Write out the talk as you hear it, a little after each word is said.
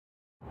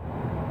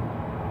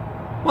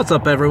What's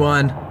up,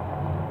 everyone?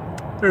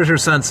 There's your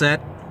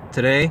sunset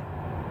today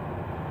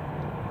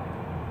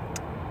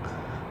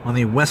on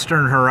the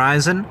western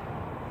horizon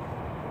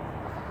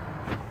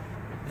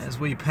as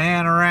we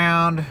pan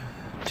around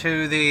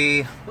to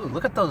the... Ooh,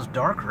 look at those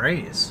dark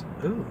rays.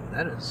 Ooh,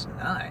 that is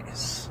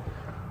nice.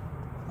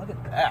 Look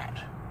at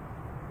that.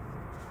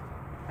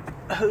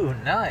 Ooh,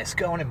 nice.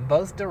 Going in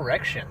both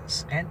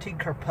directions.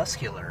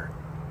 Anti-crepuscular.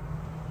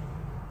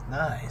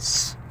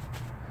 Nice.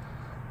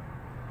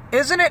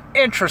 Isn't it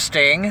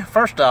interesting,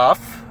 first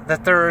off,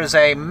 that there is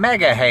a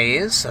mega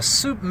haze, a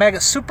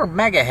super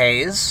mega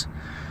haze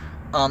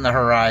on the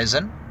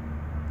horizon?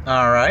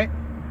 Alright.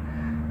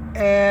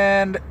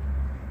 And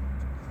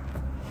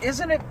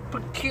isn't it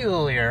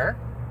peculiar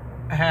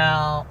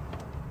how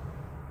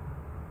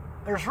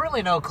there's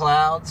really no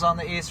clouds on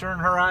the eastern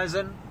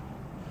horizon?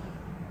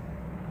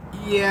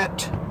 Yet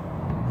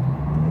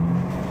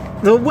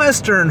the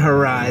western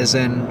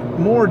horizon,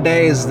 more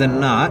days than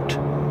not,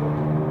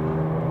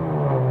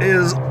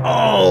 is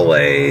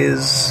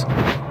always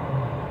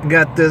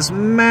got this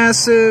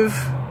massive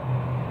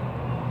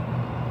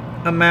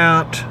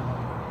amount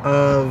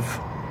of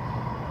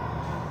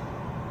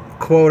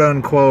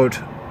quote-unquote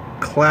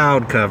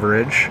cloud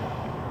coverage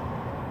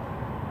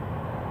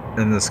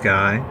in the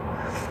sky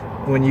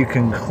when you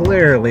can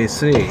clearly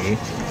see...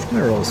 Let me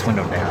roll this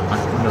window down.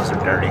 My windows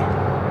are dirty.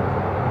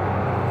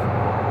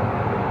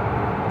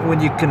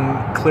 When you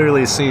can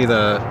clearly see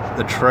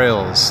the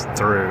trails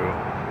through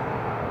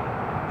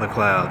the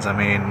clouds. I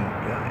mean,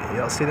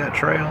 y'all see that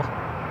trail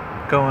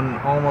going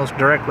almost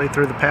directly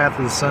through the path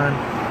of the sun?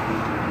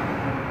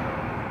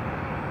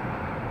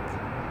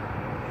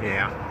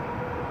 Yeah.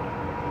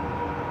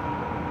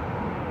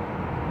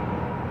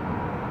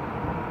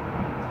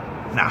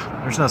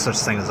 Nah, there's no such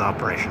thing as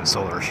Operation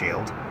Solar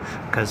Shield,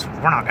 because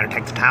we're not going to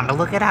take the time to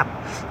look it up.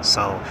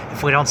 So,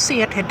 if we don't see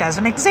it, it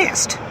doesn't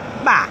exist.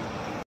 Bye.